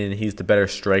my opinion. He's the better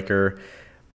striker.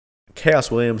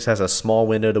 Giagos-Williams has a small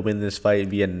window to win this fight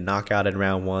via knockout in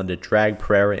round 1 to drag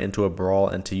Pereira into a brawl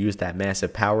and to use that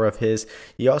massive power of his.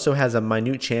 He also has a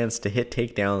minute chance to hit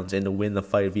takedowns and to win the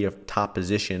fight via top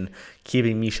position,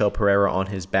 keeping Michel Pereira on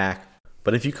his back.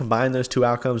 But if you combine those 2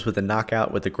 outcomes with the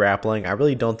knockout with the grappling, I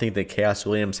really don't think that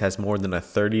Giagos-Williams has more than a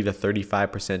 30 to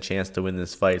 35% chance to win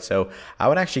this fight. So I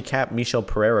would actually cap Michel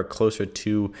Pereira closer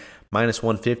to minus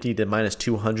 150 to minus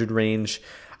 200 range.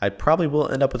 I probably will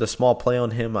end up with a small play on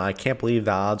him. I can't believe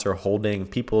the odds are holding.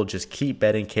 People just keep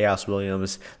betting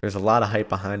Giagos-Williams. There's a lot of hype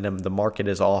behind him. The market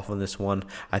is off on this one.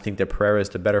 I think that Pereira is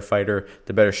the better fighter,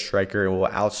 the better striker, and will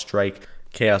outstrike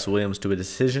Giagos-Williams to a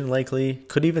decision likely.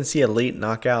 Could even see a late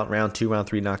knockout, round 2, round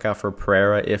 3 knockout for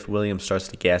Pereira if Williams starts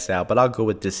to gas out, but I'll go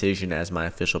with decision as my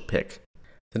official pick.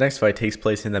 The next fight takes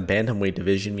place in the bantamweight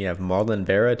division. We have Marlon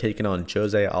Vera taking on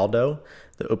Jose Aldo.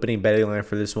 The opening betting line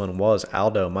for this one was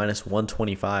Aldo minus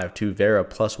 125 to Vera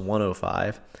plus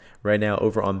 105. Right now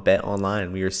over on Bet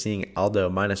Online, we are seeing Aldo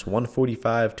minus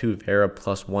 145 to Vera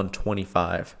plus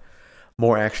 125.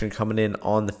 More action coming in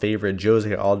on the favorite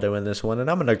Jose Aldo in this one, and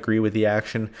I'm going to agree with the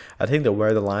action. I think that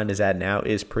where the line is at now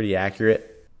is pretty accurate.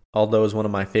 Aldo is one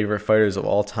of my favorite fighters of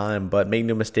all time, but make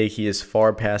no mistake, he is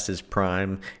far past his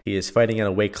prime. He is fighting at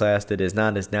a weight class that is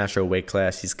not his natural weight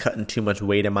class. He's cutting too much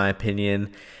weight, in my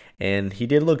opinion. And he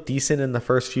did look decent in the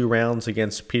first few rounds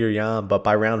against Peter Yan, but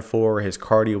by round 4, his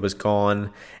cardio was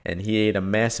gone, and he ate a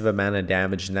massive amount of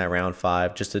damage in that round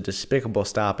 5. Just a despicable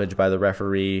stoppage by the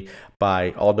referee,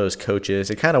 by Aldo's coaches.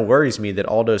 It kind of worries me that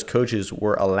Aldo's coaches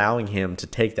were allowing him to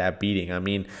take that beating. I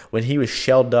mean, when he was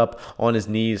shelled up on his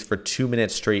knees for 2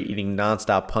 minutes straight eating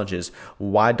nonstop punches,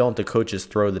 why don't the coaches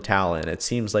throw the towel in? It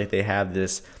seems like they have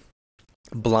this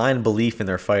blind belief in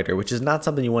their fighter, which is not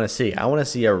something you want to see. I want to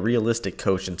see a realistic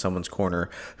coach in someone's corner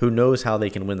who knows how they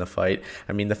can win the fight.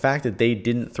 I mean, the fact that they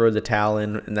didn't throw the towel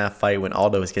in that fight when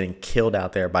Aldo was getting killed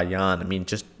out there by Yan, I mean,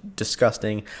 just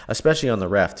disgusting, especially on the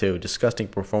ref too. Disgusting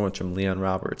performance from Leon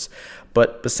Roberts.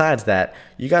 But besides that,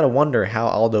 you got to wonder how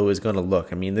Aldo is going to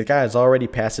look. I mean, the guy is already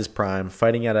past his prime,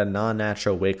 fighting at a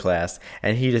non-natural weight class,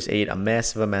 and he just ate a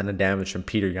massive amount of damage from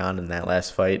Petr Yan in that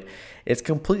last fight. It's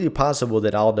completely possible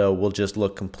that Aldo will just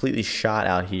look completely shot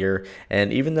out here,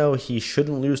 and even though he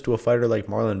shouldn't lose to a fighter like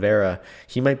Marlon Vera,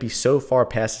 he might be so far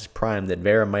past his prime that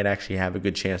Vera might actually have a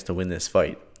good chance to win this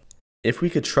fight. If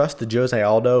we could trust the Jose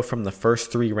Aldo from the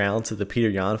first 3 rounds of the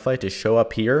Petr Yan fight to show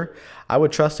up here, I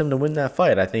would trust him to win that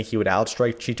fight. I think he would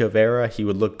outstrike Chito Vera, he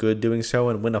would look good doing so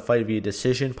and win a fight via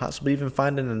decision, possibly even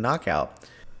finding a knockout.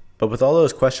 But with all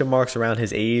those question marks around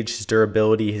his age, his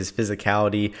durability, his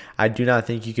physicality, I do not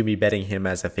think you can be betting him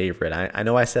as a favorite. I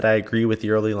know I said I agree with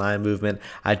the early line movement.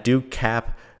 I do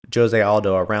cap Jose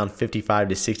Aldo around 55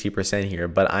 to 60% here,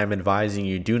 but I'm advising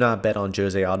you do not bet on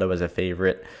Jose Aldo as a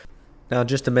favorite. Now,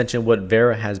 just to mention what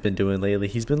Vera has been doing lately,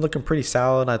 he's been looking pretty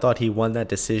solid. I thought he won that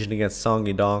decision against Song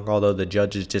Yadong, although the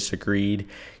judges disagreed.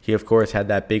 He, of course, had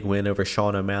that big win over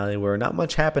Sean O'Malley, where not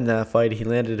much happened in that fight. He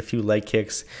landed a few leg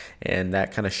kicks, and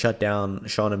that kind of shut down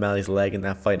Sean O'Malley's leg, and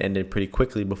that fight ended pretty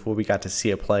quickly before we got to see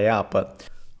it play out. But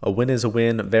a win is a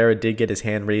win. Vera did get his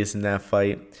hand raised in that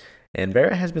fight. And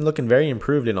Vera has been looking very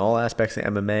improved in all aspects of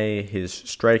MMA. His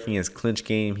striking, his clinch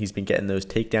game, he's been getting those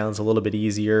takedowns a little bit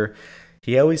easier.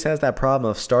 He always has that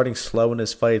problem of starting slow in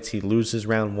his fights. He loses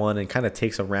round 1 and kind of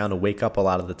takes a round to wake up a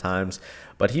lot of the times.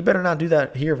 But he better not do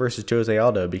that here versus Jose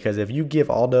Aldo, because if you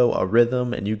give Aldo a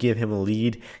rhythm and you give him a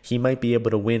lead, he might be able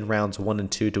to win rounds 1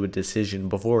 and 2 to a decision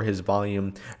before his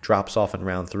volume drops off in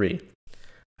round 3.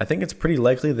 I think it's pretty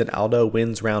likely that Aldo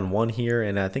wins round 1 here,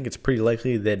 and I think it's pretty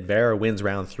likely that Vera wins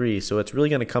round 3. So it's really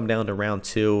going to come down to round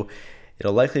 2.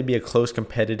 It'll likely be a close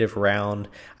competitive round.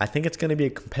 I think it's going to be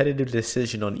a competitive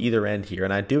decision on either end here,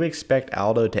 and I do expect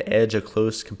Aldo to edge a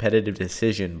close competitive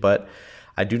decision, but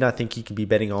I do not think you can be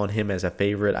betting on him as a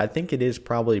favorite. I think it is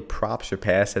probably props or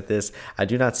pass at this. I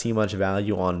do not see much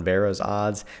value on Vera's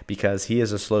odds because he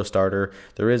is a slow starter.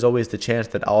 There is always the chance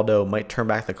that Aldo might turn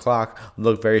back the clock,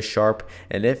 look very sharp,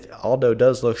 and if Aldo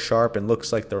does look sharp and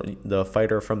looks like the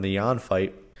fighter from the Yan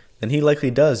fight, then he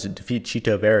likely does defeat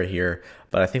Chito Vera here.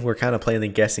 But I think we're kind of playing the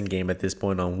guessing game at this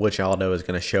point on which Aldo is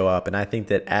going to show up. And I think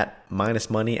that at minus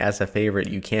money as a favorite,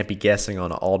 you can't be guessing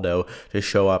on Aldo to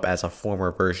show up as a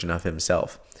former version of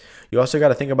himself. You also got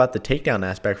to think about the takedown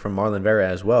aspect from Marlon Vera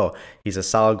as well. He's a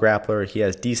solid grappler, he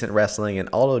has decent wrestling, and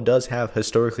Aldo does have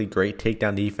historically great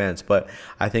takedown defense, but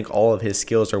I think all of his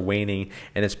skills are waning,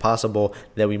 and it's possible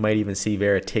that we might even see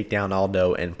Vera take down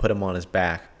Aldo and put him on his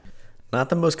back. Not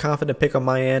the most confident pick on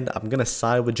my end. I'm going to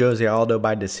side with Jose Aldo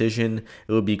by decision.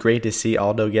 It would be great to see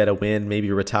Aldo get a win, maybe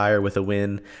retire with a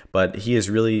win, but he is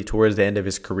really towards the end of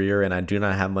his career, and I do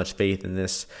not have much faith in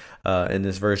this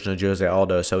version of Jose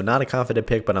Aldo. So not a confident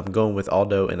pick, but I'm going with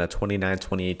Aldo in a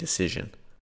 29-28 decision.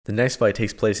 The next fight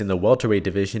takes place in the welterweight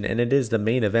division, and it is the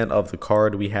main event of the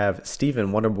card. We have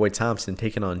Stephen Wonderboy Thompson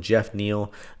taking on Jeff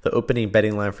Neal. The opening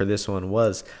betting line for this one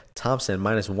was Thompson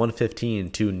minus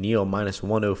 115 to Neal minus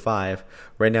 105.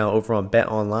 Right now over on Bet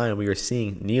Online, we are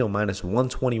seeing Neal minus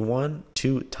 121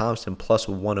 to Thompson plus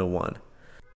 101.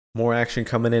 More action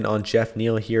coming in on Jeff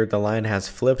Neal here. The line has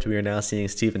flipped. We are now seeing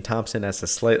Stephen Thompson as a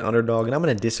slight underdog, and I'm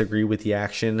going to disagree with the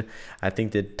action. I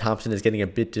think that Thompson is getting a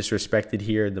bit disrespected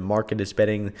here. The market is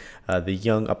betting the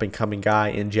young up-and-coming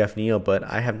guy in Jeff Neal, but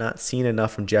I have not seen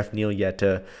enough from Jeff Neal yet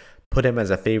to put him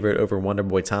as a favorite over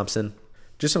Wonderboy Thompson.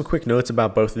 Just some quick notes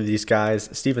about both of these guys.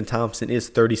 Stephen Thompson is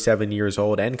 37 years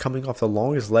old and coming off the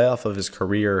longest layoff of his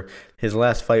career. His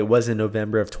last fight was in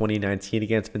November of 2019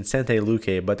 against Vicente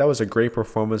Luque, but that was a great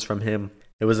performance from him.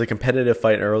 It was a competitive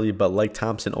fight early, but like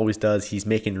Thompson always does, he's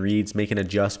making reads, making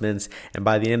adjustments, and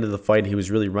by the end of the fight, he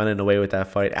was really running away with that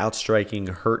fight, outstriking,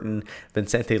 hurting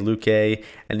Vicente Luque,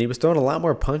 and he was throwing a lot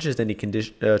more punches than he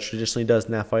traditionally does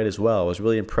in that fight as well. I was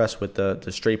really impressed with the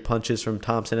straight punches from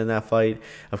Thompson in that fight.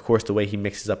 Of course, the way he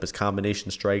mixes up his combination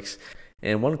strikes.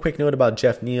 And one quick note about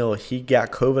Jeff Neal, he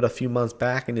got COVID a few months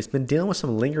back and he's been dealing with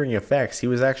some lingering effects. He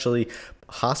was actually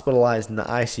hospitalized in the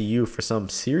ICU for some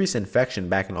serious infection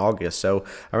back in August. So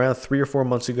around 3 or 4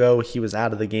 months ago, he was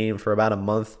out of the game for about a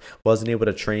month, wasn't able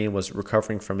to train, was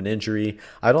recovering from an injury.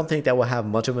 I don't think that will have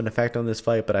much of an effect on this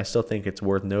fight, but I still think it's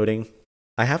worth noting.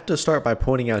 I have to start by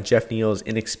pointing out Jeff Neal's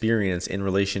inexperience in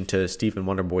relation to Stephen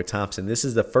Wonderboy Thompson. This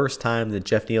is the first time that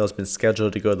Jeff Neal has been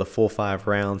scheduled to go the full 5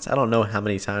 rounds. I don't know how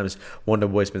many times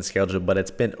Wonderboy's been scheduled, but it's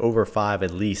been over 5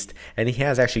 at least. And he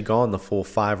has actually gone the full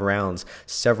 5 rounds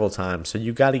several times. So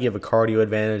you got to give a cardio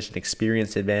advantage, an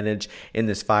experience advantage in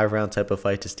this 5-round type of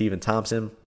fight to Stephen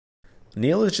Thompson.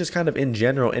 Neal is just kind of in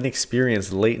general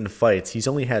inexperienced late in fights. He's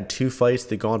only had 2 fights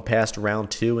that gone past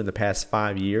round 2 in the past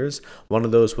 5 years. One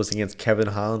of those was against Kevin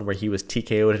Holland, where he was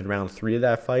TKO'd in round 3 of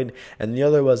that fight, and the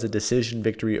other was a decision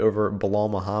victory over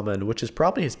Belal Muhammad, which is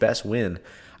probably his best win.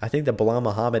 I think that Belal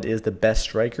Muhammad is the best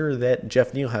striker that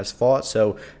Geoff Neal has fought,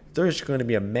 so there's going to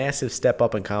be a massive step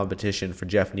up in competition for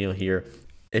Geoff Neal here.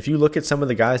 If you look at some of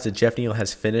the guys that Geoff Neal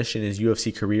has finished in his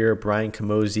UFC career, Brian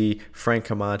Camozzi, Frank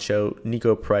Camacho,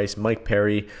 Nico Price, Mike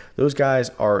Perry, those guys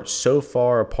are so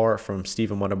far apart from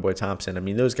Stephen Wonderboy Thompson. I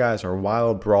mean, those guys are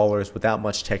wild brawlers without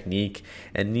much technique,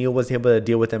 and Neal was able to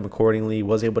deal with them accordingly,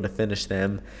 was able to finish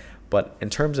them. But in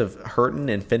terms of hurting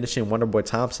and finishing Wonderboy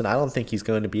Thompson, I don't think he's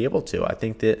going to be able to. I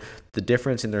think that the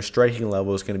difference in their striking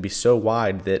level is going to be so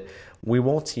wide that we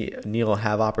won't see Neal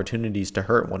have opportunities to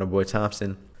hurt Wonderboy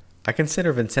Thompson. I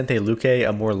consider Vicente Luque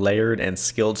a more layered and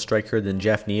skilled striker than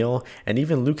Geoff Neal, and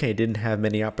even Luque didn't have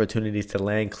many opportunities to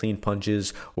land clean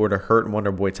punches or to hurt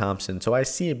Wonderboy Thompson, so I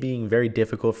see it being very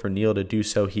difficult for Neal to do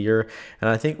so here, and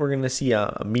I think we're going to see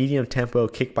a medium-tempo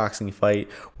kickboxing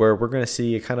fight where we're going to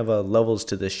see kind of a levels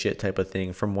to this shit type of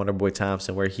thing from Wonderboy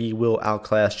Thompson, where he will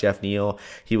outclass Geoff Neal,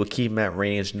 he will keep him at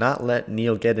range, not let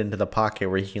Neal get into the pocket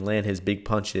where he can land his big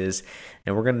punches,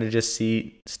 and we're going to just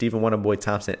see Stephen Wonderboy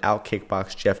Thompson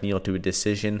out-kickbox Geoff Neal to a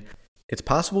decision. It's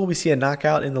possible we see a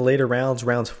knockout in the later rounds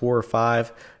 4 or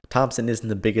 5. Thompson isn't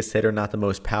the biggest hitter, not the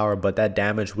most power, but that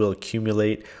damage will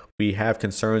accumulate. We have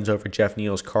concerns over Geoff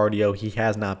Neal's cardio. He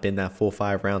has not been that full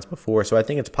 5 rounds before. So I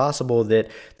think it's possible that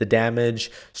the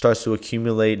damage starts to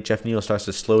accumulate. Geoff Neal starts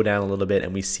to slow down a little bit,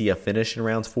 and we see a finish in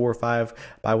rounds 4 or 5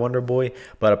 by Wonderboy.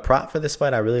 But a prop for this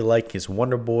fight I really like is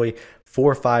Wonderboy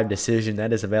 4-5 decision.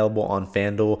 That is available on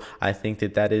FanDuel. I think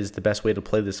that that is the best way to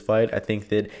play this fight. I think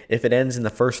that if it ends in the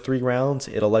first 3 rounds,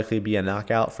 it'll likely be a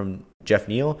knockout from Geoff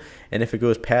Neal, and if it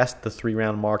goes past the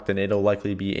 3-round mark, then it'll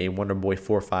likely be a Wonderboy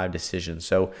 4-5 decision.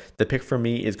 So the pick for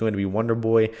me is going to be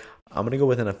Wonderboy. I'm going to go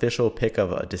with an official pick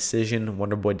of a decision,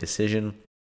 Wonderboy decision.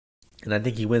 And I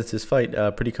think he wins this fight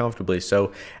pretty comfortably.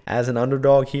 So as an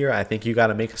underdog here, I think you got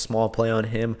to make a small play on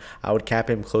him. I would cap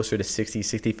him closer to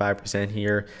 60-65%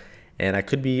 here. And I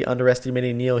could be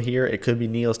underestimating Neal here. It could be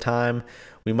Neal's time.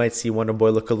 We might see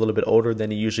Wonderboy look a little bit older than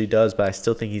he usually does, but I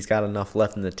still think he's got enough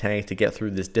left in the tank to get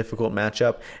through this difficult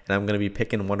matchup. And I'm going to be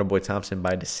picking Wonderboy Thompson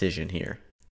by decision here.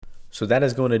 So that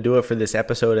is going to do it for this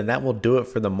episode, and that will do it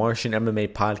for the Martian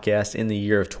MMA podcast in the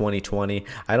year of 2020.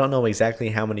 I don't know exactly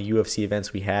how many UFC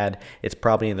events we had. It's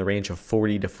probably in the range of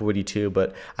 40 to 42,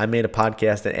 but I made a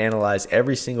podcast that analyzed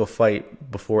every single fight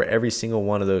before every single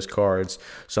one of those cards.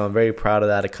 So I'm very proud of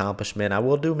that accomplishment. I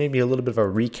will do maybe a little bit of a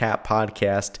recap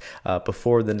podcast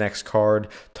before the next card,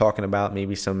 talking about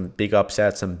maybe some big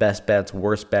upsets, some best bets,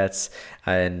 worst bets,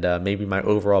 and maybe my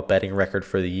overall betting record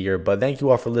for the year. But thank you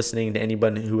all for listening. To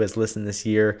anybody who has listened this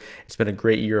year, it's been a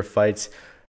great year of fights.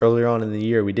 Earlier on in the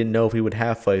year, we didn't know if we would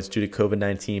have fights due to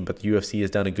COVID-19, but the UFC has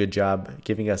done a good job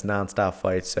giving us nonstop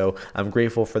fights. So I'm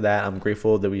grateful for that. I'm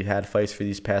grateful that we've had fights for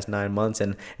these past 9 months,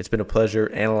 and it's been a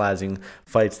pleasure analyzing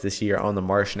fights this year on the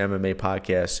Martian MMA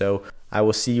podcast. So I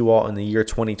will see you all in the year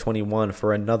 2021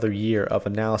 for another year of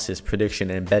analysis,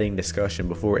 prediction, and betting discussion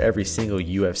before every single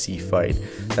UFC fight.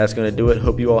 That's going to do it.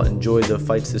 Hope you all enjoy the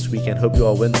fights this weekend. Hope you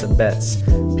all win some bets.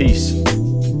 Peace.